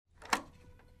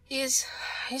Is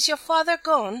your father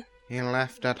gone? He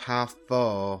left at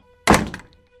 4:30.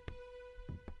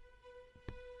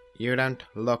 You don't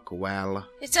look well.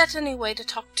 Is that any way to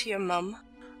talk to your mum?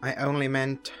 I only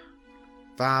meant...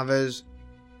 Father's...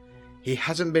 He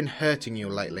hasn't been hurting you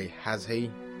lately, has he?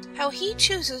 How he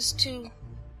chooses to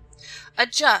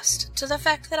adjust to the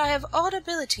fact that I have odd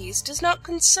abilities does not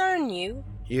concern you.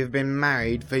 You've been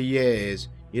married for years.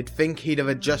 You'd think he'd have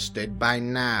adjusted by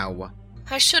now.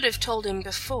 I should have told him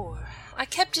before. I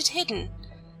kept it hidden.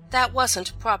 That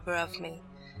wasn't proper of me.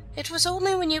 It was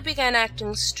only when you began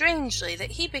acting strangely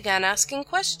that he began asking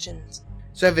questions.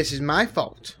 So this is my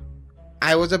fault.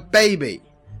 I was a baby.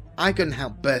 I couldn't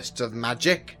help bursts of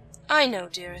magic. I know,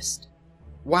 dearest.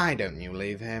 Why don't you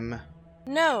leave him?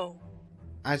 No.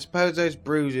 I suppose those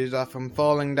bruises are from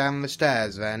falling down the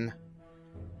stairs, then.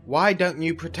 Why don't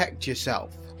you protect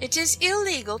yourself? It is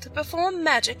illegal to perform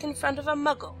magic in front of a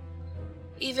muggle,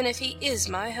 even if he is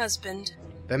my husband.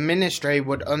 The ministry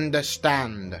would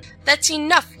understand. That's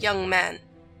enough, young man.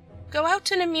 Go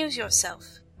out and amuse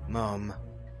yourself. Mum.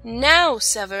 Now,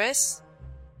 Severus.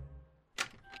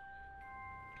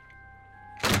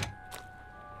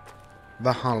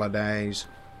 The holidays.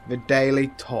 The daily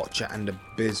torture and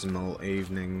abysmal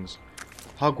evenings.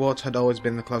 Hogwarts had always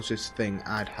been the closest thing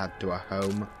I'd had to a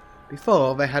home.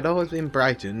 Before, they had always been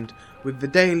brightened with the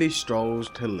daily strolls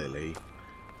to Lily.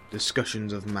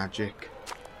 Discussions of magic.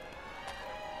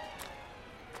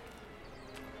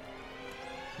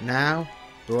 Now,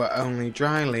 there were only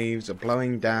dry leaves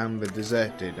blowing down the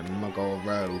deserted Muggle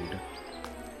road.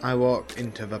 I walked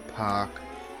into the park,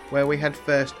 where we had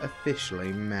first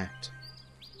officially met.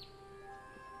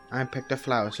 I picked a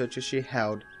flower such as she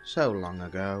held so long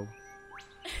ago.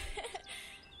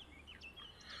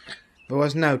 There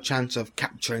was no chance of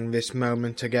capturing this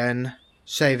moment again,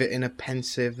 save it in a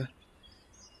pensive.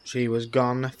 She was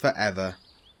gone forever.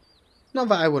 Not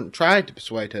that I wouldn't try to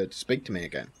persuade her to speak to me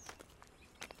again.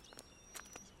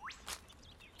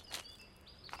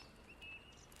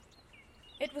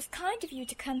 It was kind of you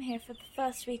to come here for the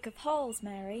first week of halls,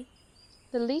 Mary.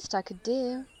 The least I could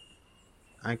do.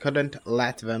 I couldn't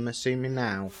let them see me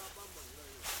now.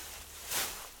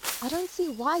 I don't see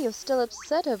why you're still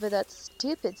upset over that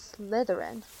stupid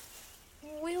Slytherin.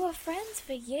 We were friends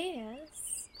for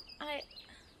years.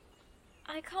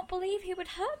 I can't believe he would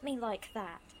hurt me like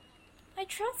that. I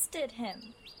trusted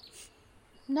him.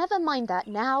 Never mind that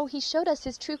now. He showed us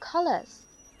his true colours.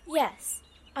 Yes,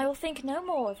 I will think no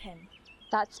more of him.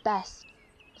 That's best.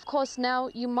 Of course, now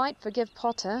you might forgive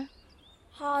Potter.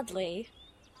 Hardly.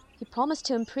 He promised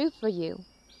to improve for you.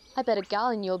 I bet a gal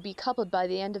and you'll be coupled by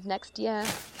the end of next year.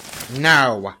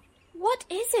 No! What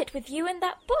is it with you and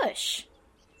that bush?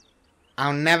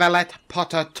 I'll never let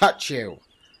Potter touch you.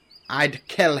 I'd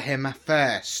kill him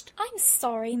first. I'm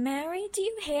sorry, Mary. Do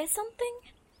you hear something?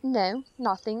 No,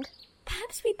 nothing.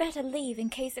 Perhaps we better leave in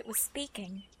case it was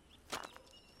speaking.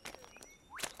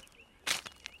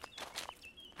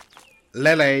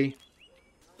 Lily.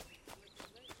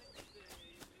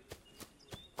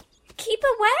 Keep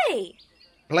away!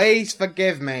 Please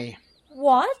forgive me.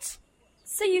 What?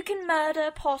 So you can murder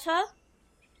Potter?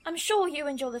 I'm sure you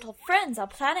and your little friends are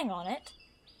planning on it.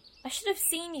 I should have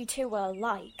seen you two were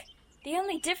alike. The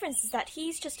only difference is that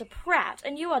he's just a prat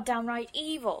and you are downright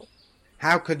evil.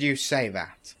 How could you say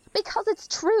that? Because it's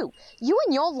true. You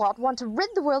and your lot want to rid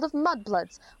the world of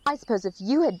mudbloods. I suppose if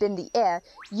you had been the heir,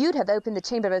 you'd have opened the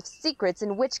Chamber of Secrets,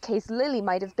 in which case Lily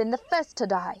might have been the first to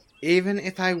die. Even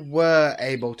if I were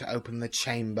able to open the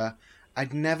chamber,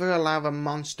 I'd never allow the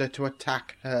monster to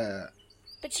attack her.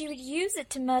 But you would use it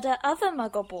to murder other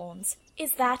Muggleborns.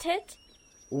 Is that it?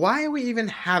 Why are we even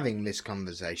having this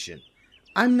conversation?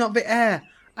 I'm not the heir.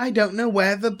 I don't know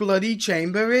where the bloody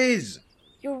chamber is.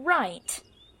 You're right.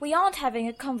 We aren't having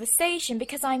a conversation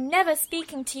because I'm never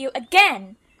speaking to you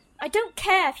again. I don't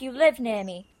care if you live near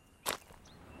me.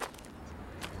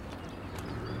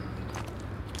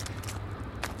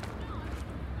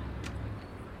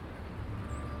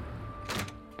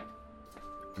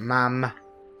 Mum.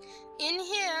 In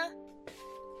here.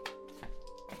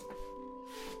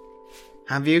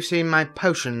 Have you seen my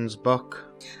potions book?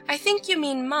 I think you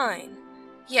mean mine.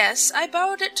 Yes, I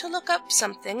borrowed it to look up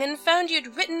something and found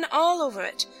you'd written all over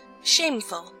it.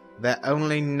 Shameful. They're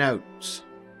only notes.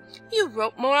 You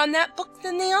wrote more on that book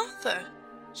than the author.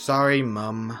 Sorry,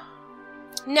 Mum.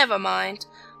 Never mind.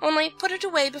 Only put it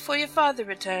away before your father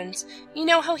returns. You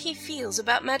know how he feels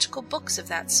about magical books of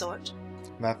that sort.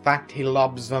 The fact he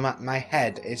lobs them at my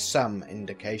head is some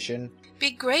indication.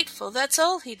 Be grateful, that's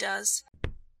all he does.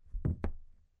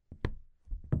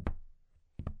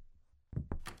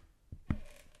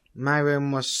 My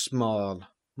room was small.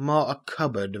 more a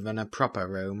cupboard than a proper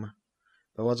room.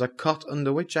 There was a cot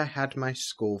under which I had my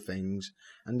school things,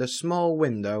 and a small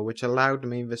window which allowed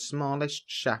me the smallest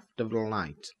shaft of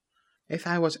light. If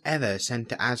I was ever sent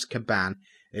to Azkaban,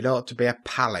 it ought to be a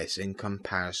palace in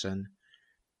comparison.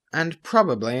 And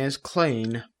probably as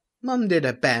clean. Mum did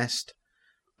her best,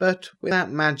 but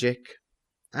without magic,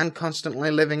 and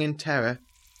constantly living in terror.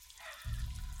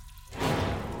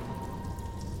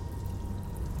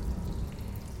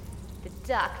 The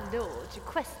Dark Lord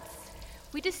requests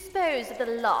we dispose of the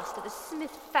last of the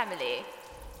Smith family.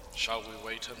 Shall we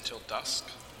wait until dusk?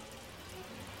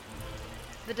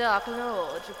 The Dark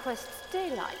Lord requests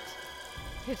daylight.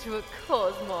 It will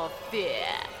cause more fear,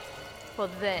 for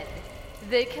then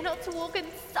they cannot walk in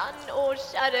sun or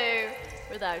shadow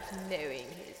without knowing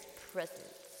his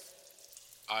presence.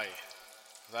 Aye,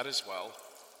 that is well.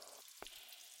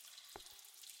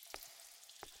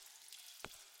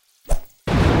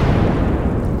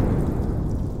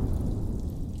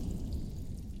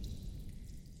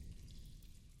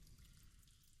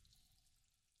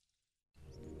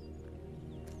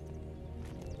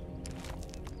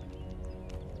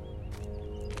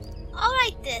 All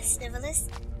right there, Severus.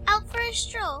 Out for a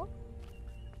stroll?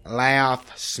 Lay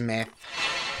off, Smith.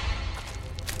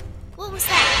 What was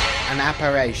that? An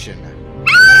apparition.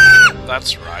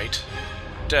 That's right.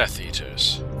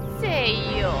 DeathEaters.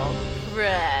 Say your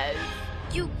prayers.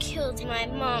 You killed my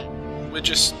mom. We're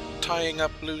just tying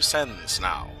up loose ends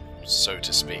now, so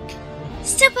to speak.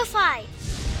 Stupefy!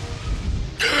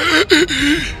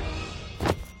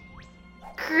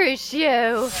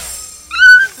 Crucio!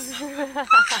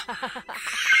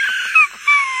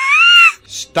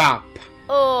 Stop!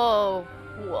 Oh,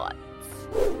 what?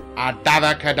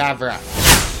 Avada Kedavra.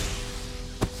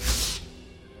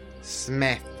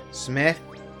 Smith.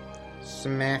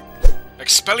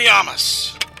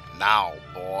 Expelliarmus! Now,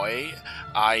 boy,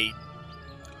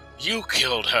 You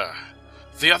killed her.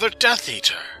 The other Death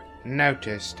Eater.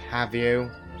 Noticed, have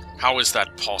you? How is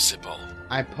that possible?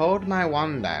 I pulled my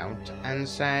wand out and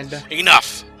said...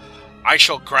 Enough! I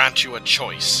shall grant you a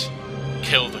choice.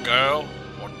 Kill the girl,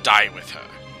 or die with her.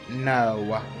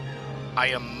 No. I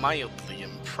am mildly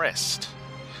impressed,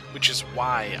 which is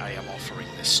why I am offering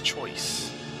this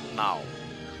choice. Now,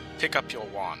 pick up your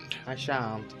wand. I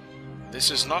shan't. This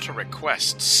is not a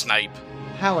request, Snape.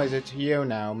 How is it you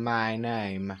know my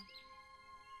name?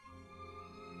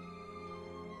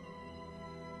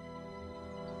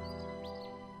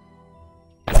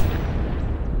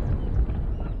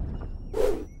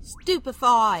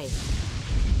 Stupefy!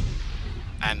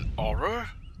 An Auror?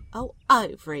 Oh,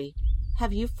 Avery,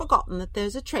 have you forgotten that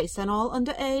there's a trace on all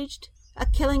underaged? A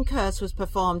killing curse was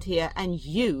performed here, and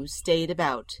you stayed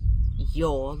about.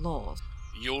 You're lost.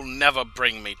 You'll never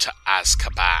bring me to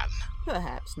Azkaban.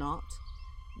 Perhaps not.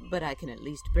 But I can at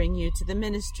least bring you to the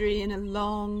Ministry in a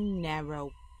long,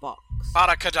 narrow box.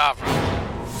 Abracadabra.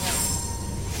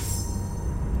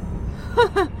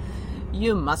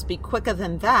 You must be quicker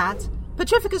than that.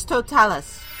 Petrificus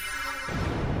totalis.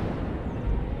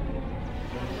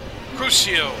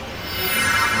 Crucio.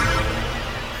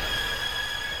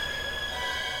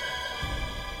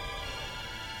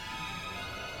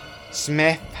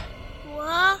 Smith.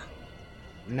 What?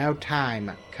 No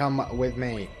time. Come with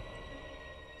me.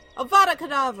 Avada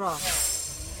Kedavra.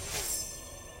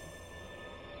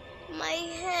 My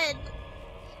head.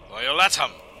 Will you let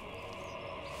him?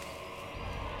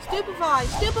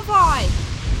 Stupefy!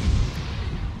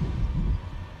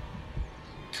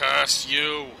 Curse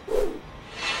you.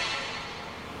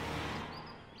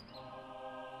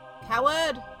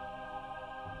 Coward!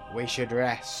 We should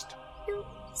rest. You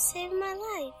saved my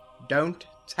life. Don't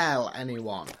tell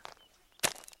anyone.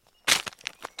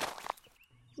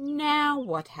 Now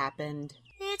what happened?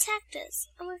 They attacked us,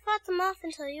 and we fought them off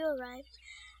until you arrived.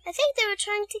 I think they were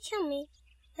trying to kill me,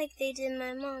 like they did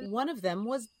my mom. One of them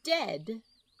was dead.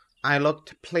 I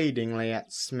looked pleadingly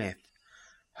at Smith,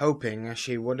 hoping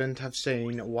she wouldn't have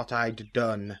seen what I'd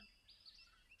done.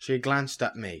 She glanced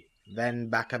at me, then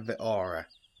back at the aura.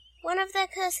 One of their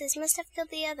curses must have killed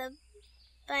the other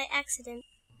by accident.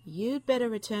 You'd better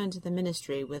return to the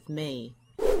Ministry with me.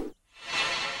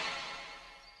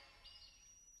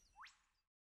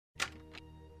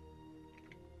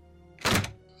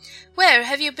 Where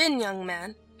have you been, young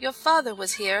man? Your father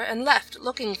was here and left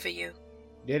looking for you.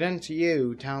 Didn't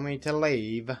you tell me to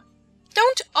leave?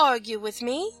 Don't argue with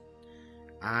me.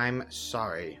 I'm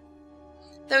sorry.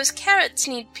 Those carrots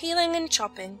need peeling and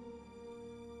chopping.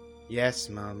 Yes,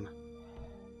 Mum.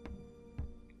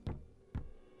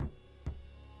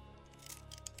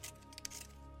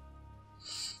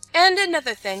 And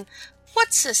another thing.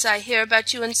 What's this I hear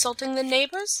about you insulting the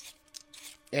neighbors?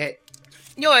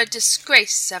 You're a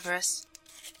disgrace, Severus.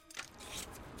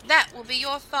 That will be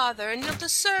your father, and you'll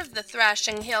deserve the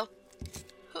thrashing he'll...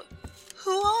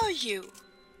 Who are you?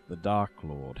 The Dark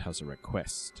Lord has a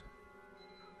request.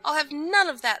 I'll have none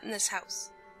of that in this house.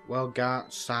 Well, go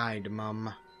outside,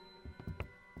 Mum.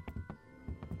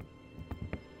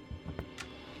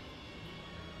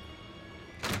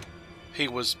 He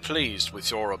was pleased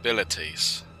with your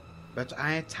abilities. But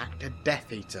I attacked a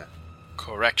DeathEater.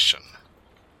 Correction.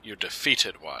 You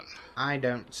defeated one. I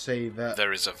don't see that...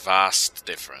 There is a vast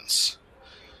difference.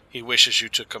 He wishes you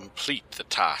to complete the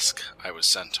task I was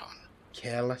sent on.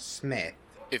 Kill Smith.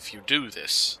 If you do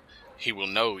this, he will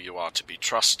know you are to be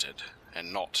trusted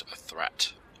and not a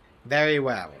threat. Very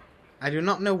well. I do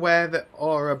not know where the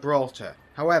Auror brought her.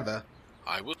 However...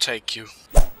 I will take you.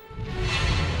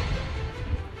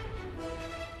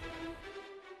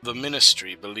 The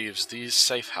Ministry believes these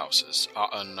safe houses are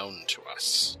unknown to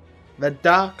us. The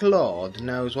Dark Lord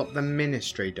knows what the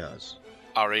Ministry does.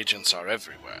 Our agents are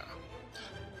everywhere.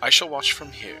 I shall watch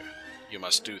from here. You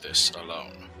must do this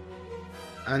alone.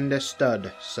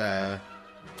 Understood, sir.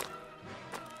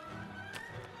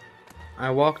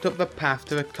 I walked up the path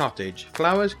to the cottage,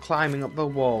 flowers climbing up the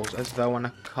walls as though on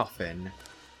a coffin.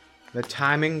 The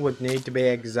timing would need to be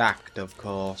exact, of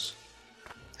course.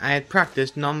 I had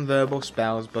practiced non-verbal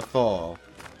spells before,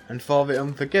 and for the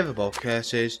unforgivable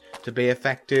curses to be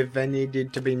effective they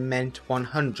needed to be meant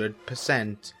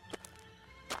 100%.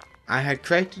 I had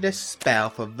created a spell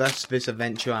for this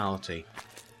eventuality.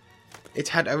 It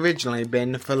had originally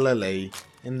been for Lily,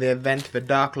 in the event the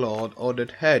Dark Lord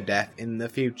ordered her death in the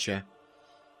future.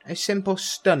 A simple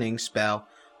stunning spell,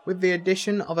 with the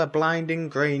addition of a blinding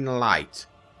green light.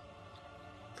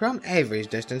 From Avery's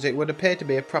distance it would appear to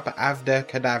be a proper Avda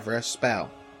Kedavra spell.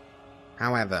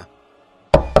 However...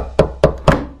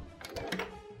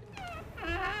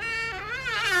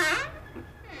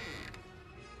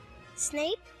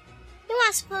 Snape? You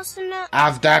aren't supposed to know...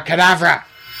 Avda Kedavra!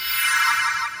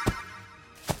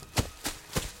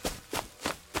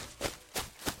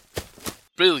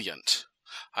 Brilliant.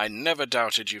 I never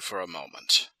doubted you for a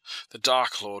moment. The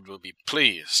Dark Lord will be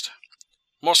pleased.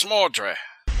 Mos Mordre!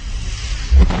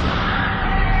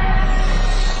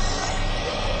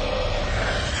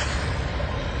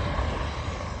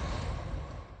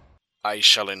 I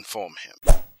shall inform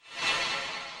him.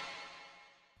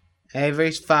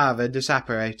 Avery's father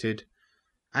disapparated.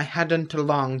 I hadn't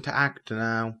long to act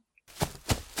now.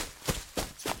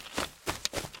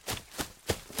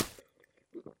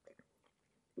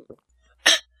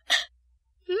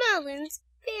 Merlin's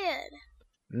beard.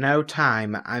 No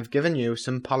time. I've given you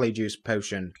some polyjuice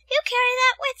potion. You carry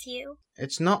that with you.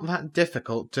 It's not that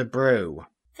difficult to brew.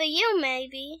 For you,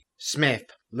 maybe. Smith,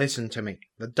 listen to me.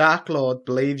 The Dark Lord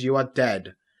believes you are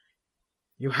dead.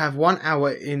 You have 1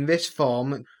 hour in this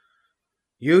form.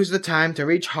 Use the time to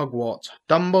reach Hogwarts.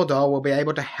 Dumbledore will be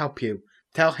able to help you.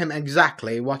 Tell him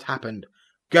exactly what happened.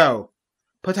 Go.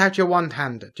 Put out your wand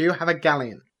hand. Do you have a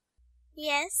galleon?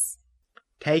 Yes.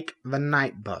 Take the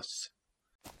night bus.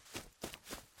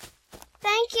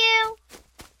 Thank you.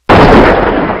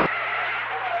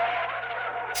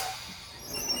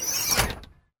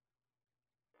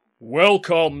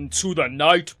 Welcome to the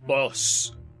night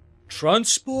bus.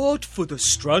 Transport for the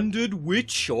stranded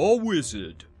witch or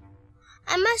wizard.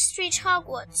 I must reach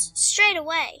Hogwarts straight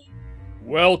away.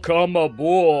 Welcome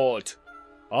aboard.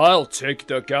 I'll take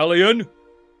the galleon.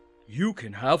 You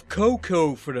can have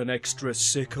cocoa for an extra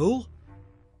sickle.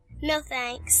 No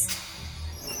thanks.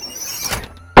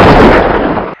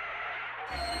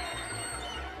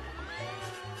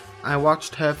 I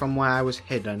watched her from where I was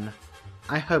hidden.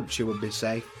 I hoped she would be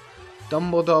safe.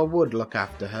 Dumbledore would look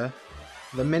after her.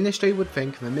 The Ministry would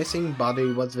think the missing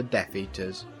body was the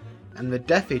DeathEaters, and the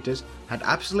DeathEaters had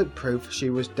absolute proof she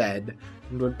was dead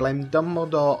and would blame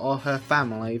Dumbledore or her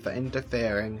family for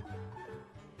interfering.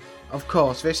 Of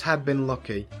course, this had been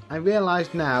lucky. I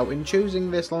realised now, in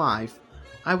choosing this life,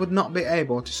 I would not be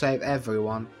able to save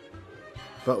everyone.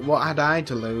 But what had I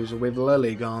to lose with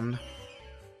Lily gone?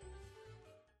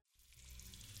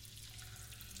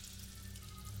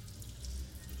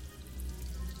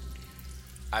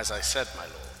 As I said, my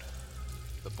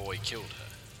lord, the boy killed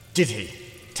her. Did he?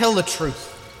 Tell the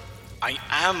truth. I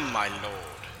am, my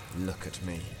lord. Look at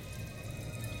me.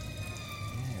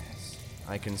 Yes,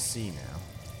 I can see now.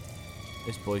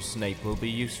 This boy Snape will be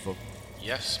useful.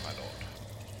 Yes, my lord.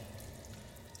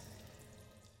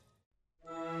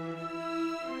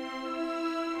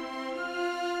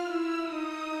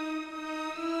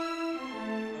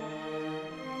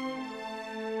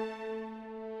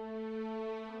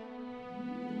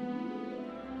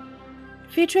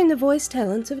 featuring the voice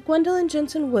talents of Gwendolyn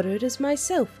Jensen-Woodard as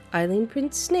myself, Eileen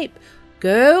Prince-Snape,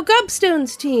 Go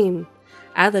Gobstones team!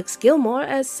 Alex Gilmour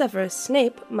as Severus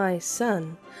Snape, my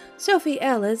son. Sophie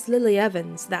L. as Lily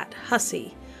Evans, that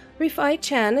hussy.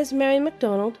 Refi-chan as Mary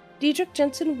Macdonald. Dedrick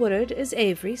Jensen-Woodard as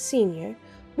Avery, Sr.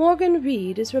 Morganne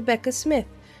Reed as Rebecca Smith.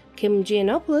 Kim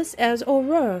Gianopoulos as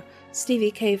Auror. Stevie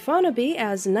K. Farnaby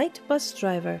as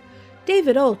KnightBusDriver.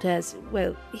 David Ault as,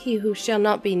 well, he who shall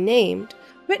not be named.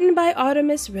 Written by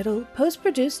Artemis Riddle,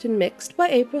 post-produced and mixed by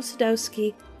April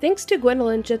Sadowski. Thanks to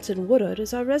Gwendolyn Jensen-Woodard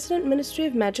as our resident Ministry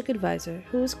of Magic advisor,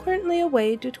 who is currently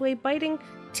away due to a biting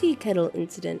tea kettle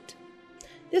incident.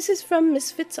 This is from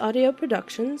Misfits Audio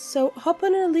Productions, so hop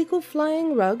on an illegal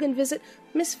flying rug and visit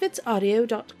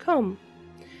misfitsaudio.com.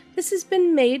 This has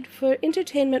been made for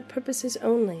entertainment purposes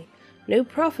only. No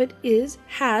profit is,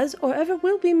 has, or ever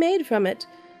will be made from it,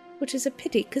 which is a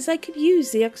pity, because I could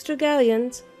use the extra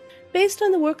galleons. Based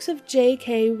on the works of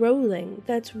J.K. Rowling,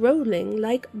 that's rolling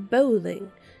like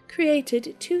bowling,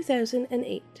 created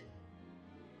 2008.